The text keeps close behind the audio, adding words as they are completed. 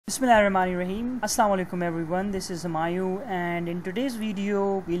Bismillahirrahmanirrahim. Assalamu alaikum everyone, this is Humayun, and in today's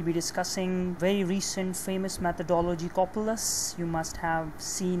video we'll be discussing very recent famous methodology COPULAs. You must have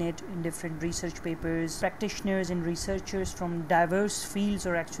seen it in different research papers. Practitioners and researchers from diverse fields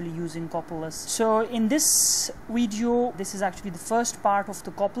are actually using COPULAs. So in this video, this is actually the first part of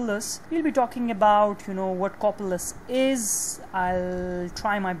the COPULAs. We'll be talking about what COPULAs is. I'll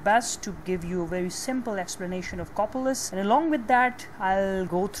try my best to give you a very simple explanation of COPULAs, and along with that I'll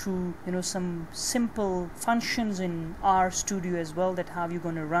go through some simple functions in R Studio as well, that how you're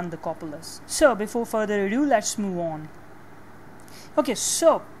going to run the COPULAs. So before further ado, let's move on. Okay,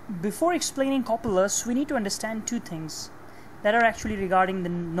 so before explaining COPULAs, we need to understand two things that are actually regarding the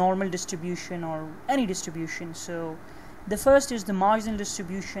normal distribution or any distribution. So the first is the marginal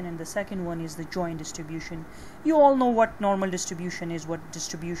distribution and the second one is the joint distribution. You all know what normal distribution is, what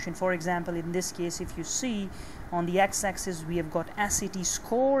distribution. For example, in this case, if you see on the x-axis we have got SAT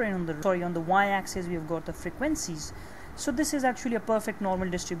score, and on the y-axis we have got the frequencies. So this is actually a perfect normal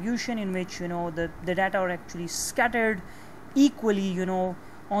distribution in which the data are actually scattered equally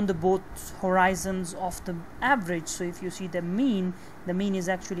on the both horizons of the average. So if you see the mean is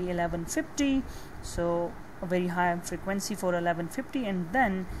actually 1150, so a very high frequency for 1150, and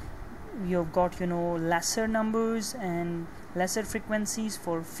then you've got lesser numbers and lesser frequencies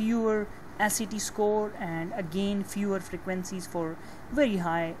for fewer SAT score, and again fewer frequencies for very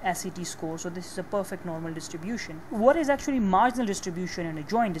high SAT score. So this is a perfect normal distribution. What is actually marginal distribution and a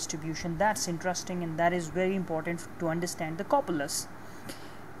joint distribution? That's interesting, and that is very important to understand the COPULAs.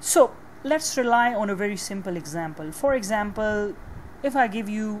 So let's rely on a very simple example. For example, if I give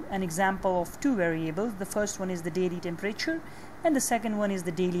you an example of two variables, the first one is the daily temperature and the second one is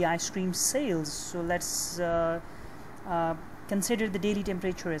the daily ice cream sales. So let's consider the daily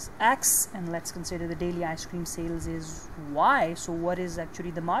temperature as X, and let's consider the daily ice cream sales is Y. So what is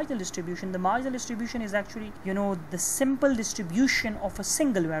actually the marginal distribution? The marginal distribution is actually the simple distribution of a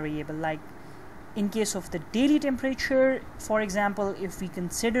single variable. Like in case of the daily temperature, for example, if we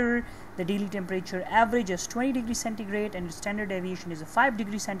consider the daily temperature average as 20 degrees centigrade and the standard deviation is a 5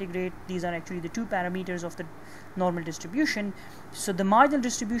 degrees centigrade, these are actually the two parameters of the normal distribution. So the marginal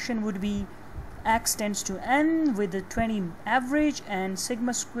distribution would be x tends to n with the 20 average, and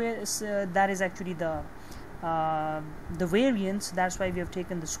sigma square, that is actually the variance. That's why we have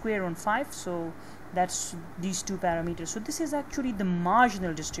taken the square on 5. So that's these two parameters. So this is actually the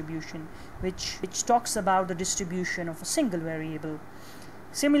marginal distribution, which talks about the distribution of a single variable.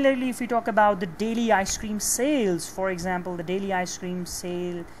 Similarly, if we talk about the daily ice cream sales, for example, the daily ice cream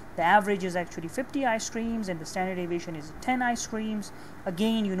sale, the average is actually 50 ice creams and the standard deviation is 10 ice creams.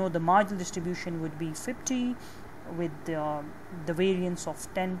 Again, the marginal distribution would be 50 with the variance of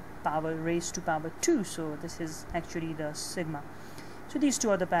 10 power raised to power 2. So this is actually the sigma. So these two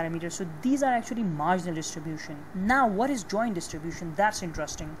are the parameters. So these are actually marginal distribution. Now what is joint distribution? That's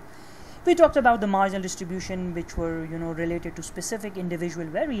interesting. We talked about the marginal distribution, which were related to specific individual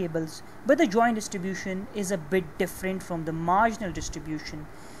variables, but the joint distribution is a bit different from the marginal distribution.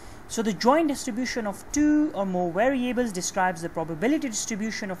 So the joint distribution of two or more variables describes the probability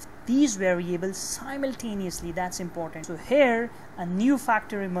distribution of these variables simultaneously. That's important. So here a new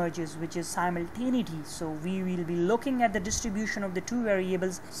factor emerges, which is simultaneity. So we will be looking at the distribution of the two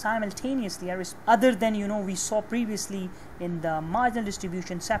variables simultaneously, other than we saw previously in the marginal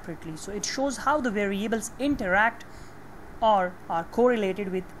distribution separately. So it shows how the variables interact or are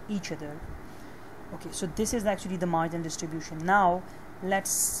correlated with each other. Okay, so this is actually the marginal distribution. Now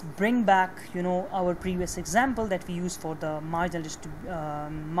let's bring back our previous example that we used for the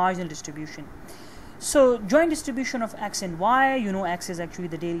marginal distribution. So joint distribution of x and y, x is actually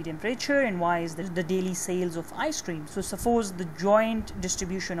the daily temperature and y is the daily sales of ice cream. So suppose the joint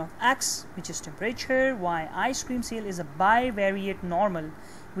distribution of x, which is temperature, y ice cream sale, is a bivariate normal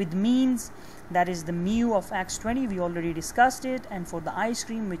with means, that is the mu of x20, we already discussed it, and for the ice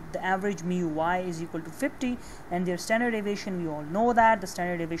cream with the average mu y is equal to 50, and their standard deviation, we all know that the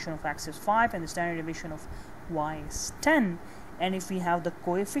standard deviation of x is 5 and the standard deviation of y is 10. And if we have the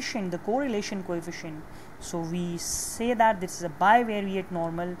coefficient, the correlation coefficient, so we say that this is a bivariate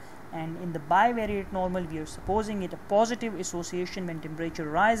normal, and in the bivariate normal we are supposing it a positive association. When temperature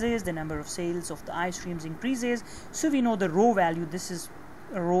rises, the number of sales of the ice creams increases. So we know the rho value,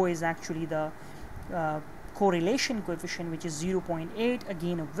 rho is actually the correlation coefficient, which is 0.8.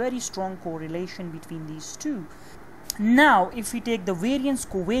 Again, a very strong correlation between these two. Now if we take the variance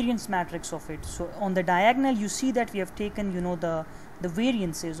covariance matrix of it, so on the diagonal you see that we have taken the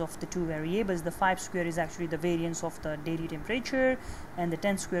variances of the two variables. The 5 square is actually the variance of the daily temperature, and the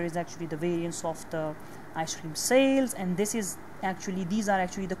 10 square is actually the variance of the ice cream sales, and this is these are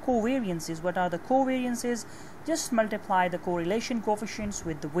actually the covariances. What are the covariances? Just multiply the correlation coefficients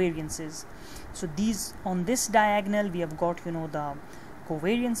with the variances. So these, on this diagonal we have got, you know, the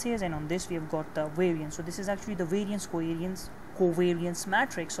covariances, and on this we have got the variance. So this is actually the variance covariance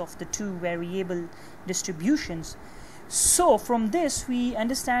matrix of the two variable distributions. So from this we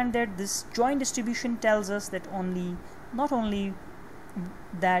understand that this joint distribution tells us that not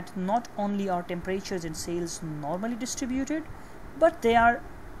only are temperatures and sales normally distributed, but they are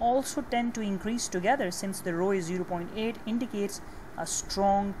also tend to increase together, since the rho is 0.8 indicates a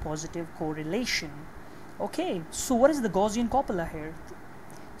strong positive correlation. Okay, so what is the Gaussian copula here?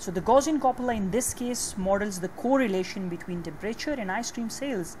 So the Gaussian copula in this case models the correlation between temperature and ice cream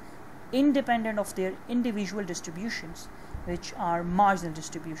sales independent of their individual distributions, which are marginal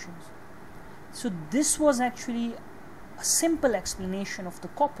distributions. So this was actually a simple explanation of the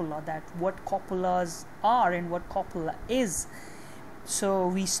copula, that what copulas are and what copula is. So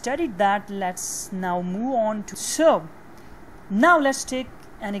we studied that. Let's now move on to, so now let's take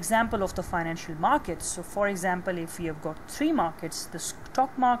an example of the financial markets. So for example, if we have got three markets, the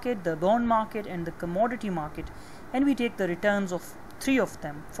stock market, the bond market, and the commodity market, and we take the returns of three of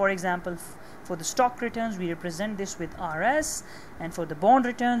them. For example, for the stock returns we represent this with RS, and for the bond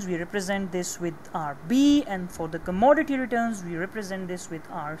returns we represent this with RB, and for the commodity returns we represent this with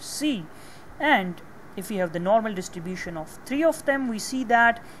RC. And if we have the normal distribution of three of them, we see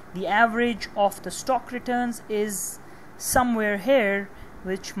that the average of the stock returns is somewhere here,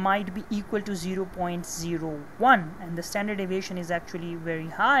 which might be equal to 0.01, and the standard deviation is actually very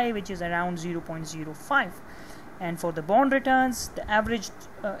high, which is around 0.05. And for the bond returns, the average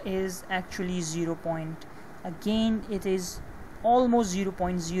is actually again it is almost 0.02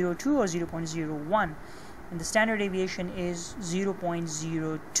 or 0.01, and the standard deviation is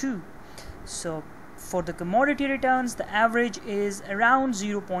 0.02. So for the commodity returns, the average is around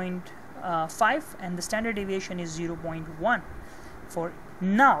 0.5 and the standard deviation is 0.1. For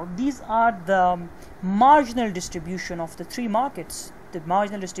now, these are the marginal distribution of the three markets, the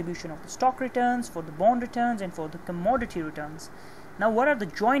marginal distribution of the stock returns, for the bond returns, and for the commodity returns. Now what are the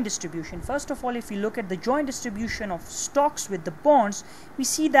joint distribution? First of all, if we look at the joint distribution of stocks with the bonds, we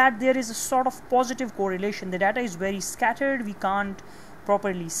see that there is a sort of positive correlation. The data is very scattered. We can't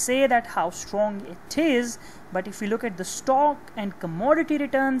properly say that how strong it is, but if we look at the stock and commodity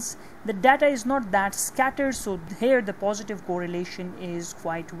returns, the data is not that scattered, so here the positive correlation is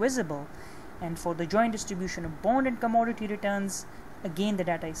quite visible. And for the joint distribution of bond and commodity returns, again the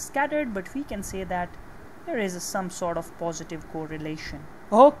data is scattered, but we can say that there is some sort of positive correlation.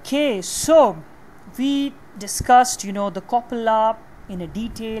 Okay, so we discussed, you know, the copula in a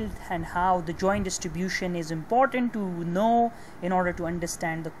detail and how the joint distribution is important to know in order to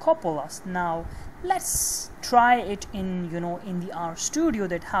understand the copulas. Now let's try it in, you know, in the RStudio,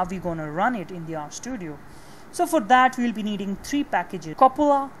 that how we gonna run it in the RStudio. So for that we will be needing three packages: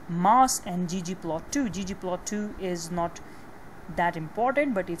 copula, mass, and ggplot2. ggplot2 is not that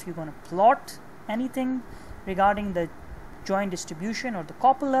important, but if you're gonna plot anything regarding the joint distribution or the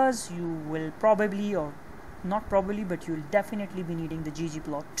copulas, you will probably, or not probably, but you will definitely be needing the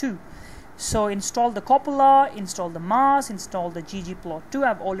ggplot2. So install the copula, install the mass, install the ggplot2.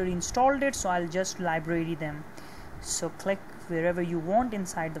 I've already installed it, so I'll just library them. So click wherever you want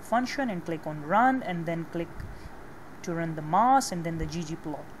inside the function and click on run, and then click to run the mass and then the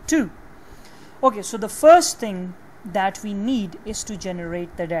ggplot2. Okay, so the first thing that we need is to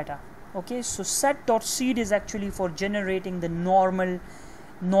generate the data. Okay, so set.seed is actually for generating the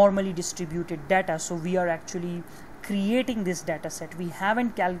normally distributed data. So we are actually creating this data set. We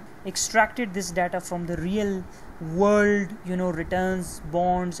haven't extracted this data from the real world, you know, returns,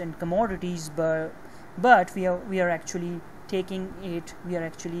 bonds, and commodities, but we are actually taking it, we are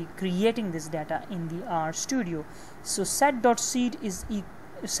actually creating this data in the RStudio. So set.seed is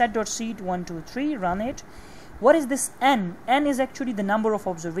set.seed 1 2 3, run it. What is this n? N is actually the number of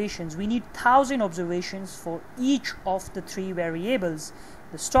observations. We need 1000 observations for each of the three variables: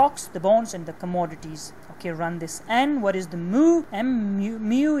 the stocks, the bonds, and the commodities. Okay, run this n. What is the mu?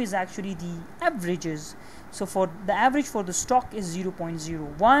 Mu is actually the averages. So for the average for the stock is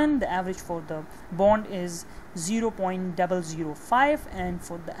 0.01, the average for the bond is 0.005, and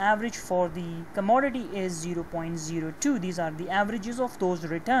for the average for the commodity is 0.02. These are the averages of those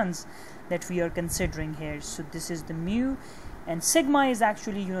returns that we are considering here. So this is the mu, and sigma is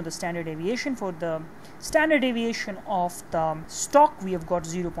actually, you know, the standard deviation. For the standard deviation of the stock, we have got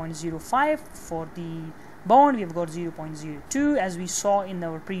 0.05. For the bond, we have got 0.02, as we saw in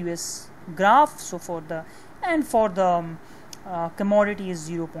our previous graph. So for the commodity is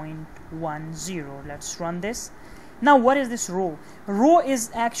 0.10. Let's run this. Now what is this rho? Rho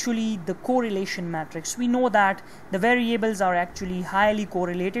is actually the correlation matrix. We know that the variables are actually highly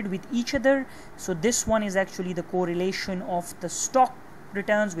correlated with each other. So this one is actually the correlation of the stock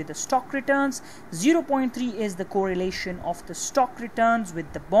returns with the stock returns. 0.3 is the correlation of the stock returns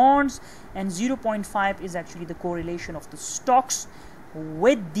with the bonds, and 0.5 is actually the correlation of the stocks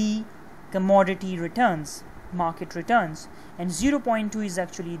with the commodity returns, market returns, and 0.2 is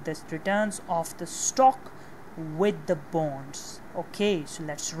actually the returns of the stock with the bonds. Okay, so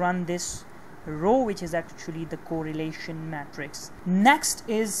let's run this row, which is actually the correlation matrix. Next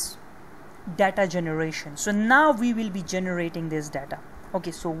is data generation. So now we will be generating this data.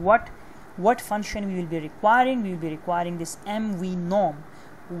 Okay, so what function we will be requiring? We will be requiring this MV norm.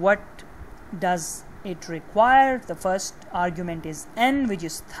 What does it require? The first argument is n, which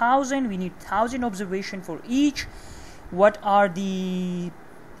is 1000. We need 1000 observation for each. What are the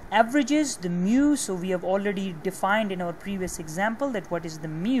averages? The mu. So we have already defined in our previous example that what is the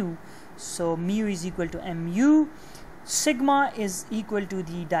mu. So mu is equal to mu. Sigma is equal to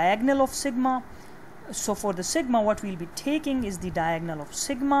the diagonal of sigma. So for the sigma, what we'll be taking is the diagonal of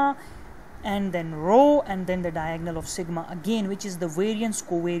sigma, and then rho, and then the diagonal of sigma again, which is the variance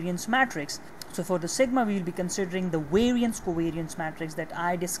covariance matrix. So for the sigma, we will be considering the variance covariance matrix that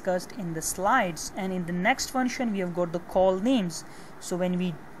I discussed in the slides. And in the next function, we have got the call names. So when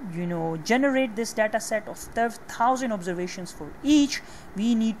we generate this data set of 1000 observations for each,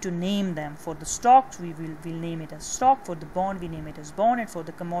 we need to name them. For the stocks, we'll name it as stock. For the bond, we name it as bond, and for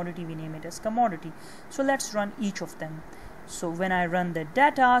the commodity, we name it as commodity. So let's run each of them. So when I run the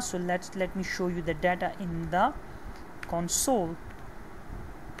data, so let me show you the data in the console.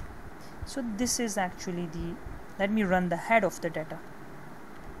 So this is actually let me run the head of the data.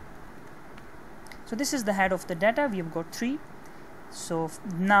 So this is the head of the data. We have got 3. So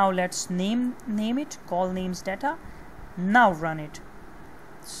now let's name it, call names data. Now run it.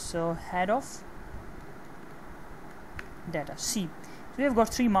 So head of data. See, so we have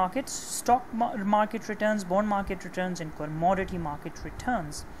got 3 markets: stock market returns, bond market returns, and commodity market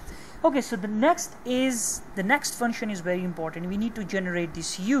returns. Okay, so the next function is very important. We need to generate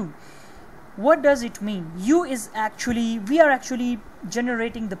this U. What does it mean? U is actually, we are actually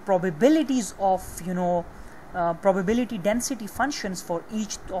generating the probabilities of probability density functions for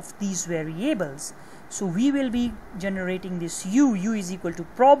each of these variables. So we will be generating this U. U is equal to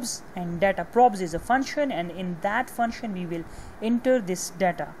probs, and data probs is a function, and in that function we will enter this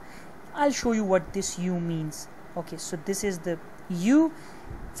data. I'll show you what this U means. Okay, so this is the U.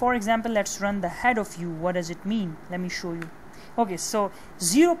 For example, let's run the head of U. What does it mean? Let me show you. Okay, so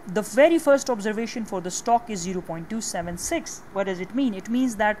the very first observation for the stock is 0.276. What does it mean? It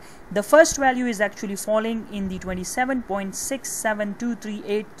means that the first value is actually falling in the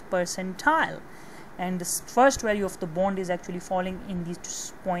 27.67238 percentile, and the first value of the bond is actually falling in the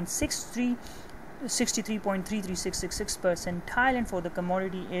 63.336666 percentile, and for the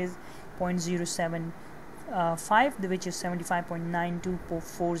commodity is 0.075, which is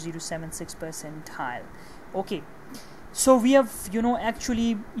 75.924076 percentile. Okay, so we have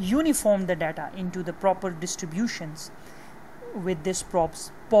actually uniformed the data into the proper distributions with this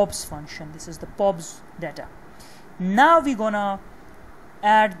POBs function. This is the POBs data. Now we're gonna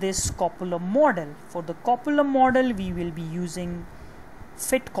add this COPULA model. For the COPULA model, we will be using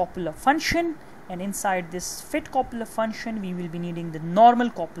fit COPULA function, and inside this fit COPULA function we will be needing the normal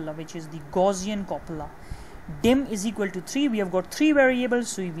COPULA, which is the Gaussian COPULA. Dim is equal to 3. We have got 3 variables,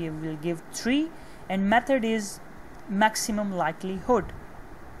 so we will give 3, and method is maximum likelihood.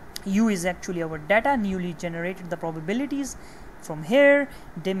 U is actually our data, newly generated the probabilities from here.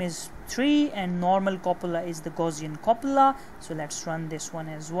 Dim is 3, and normal COPULA is the Gaussian COPULA. So let's run this one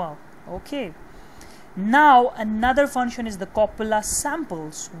as well. Okay, now another function is the COPULA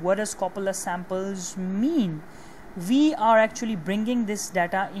samples. What does COPULA samples mean? We are actually bringing this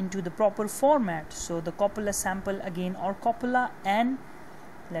data into the proper format. So the COPULA sample again, or COPULA n.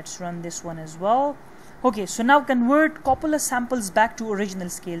 Let's run this one as well. Okay, so now convert COPULA samples back to original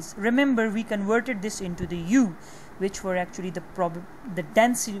scales. Remember, we converted this into the U, which were actually the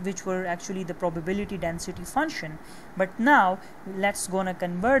probability density function. But now let's gonna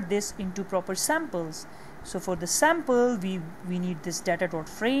convert this into proper samples. So for the sample, we need this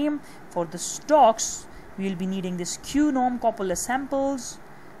data.frame. For the stocks, we will be needing this Q norm COPULA samples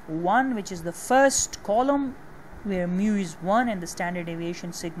 1, which is the first column where mu is 1 and the standard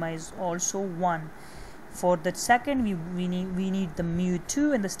deviation sigma is also 1. For the second, we need the mu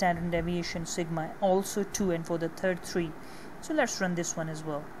 2 and the standard deviation sigma also 2, and for the third 3. So let's run this one as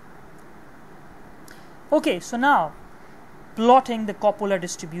well. Okay, so now plotting the COPULA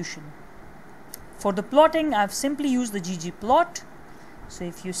distribution. For the plotting, I've simply used the ggplot. So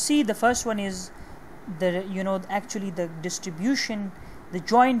if you see, the first one is the actually the distribution, the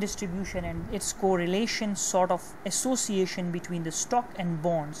joint distribution and its correlation, sort of association between the stock and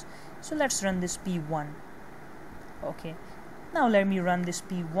bonds. So let's run this P1. Okay, now let me run this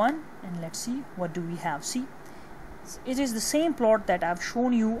P1 and let's see what do we have. See, it is the same plot that I've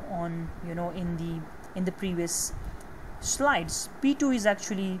shown you on in the previous slides. P2 is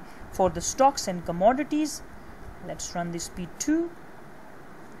actually for the stocks and commodities. Let's run this P2.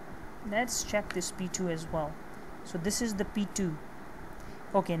 Let's check this P2 as well. So this is the P2.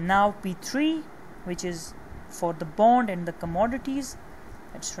 Okay, now P3, which is for the bond and the commodities.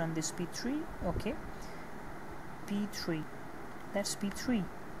 Let's run this P3. Okay, P3, that's P3.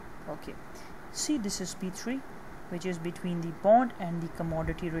 Okay, see, this is P3, which is between the bond and the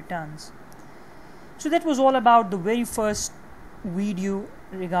commodity returns. So that was all about the very first video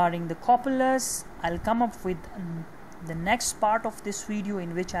regarding the COPULAs. I'll come up with the next part of this video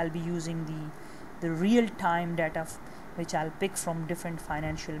in which I'll be using the real-time data which I'll pick from different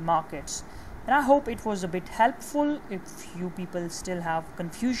financial markets. And I hope it was a bit helpful. If you people still have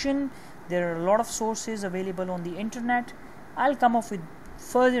confusion, there are a lot of sources available on the internet. I'll come up with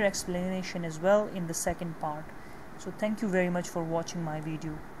further explanation as well in the second part. So thank you very much for watching my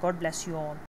video. God bless you all.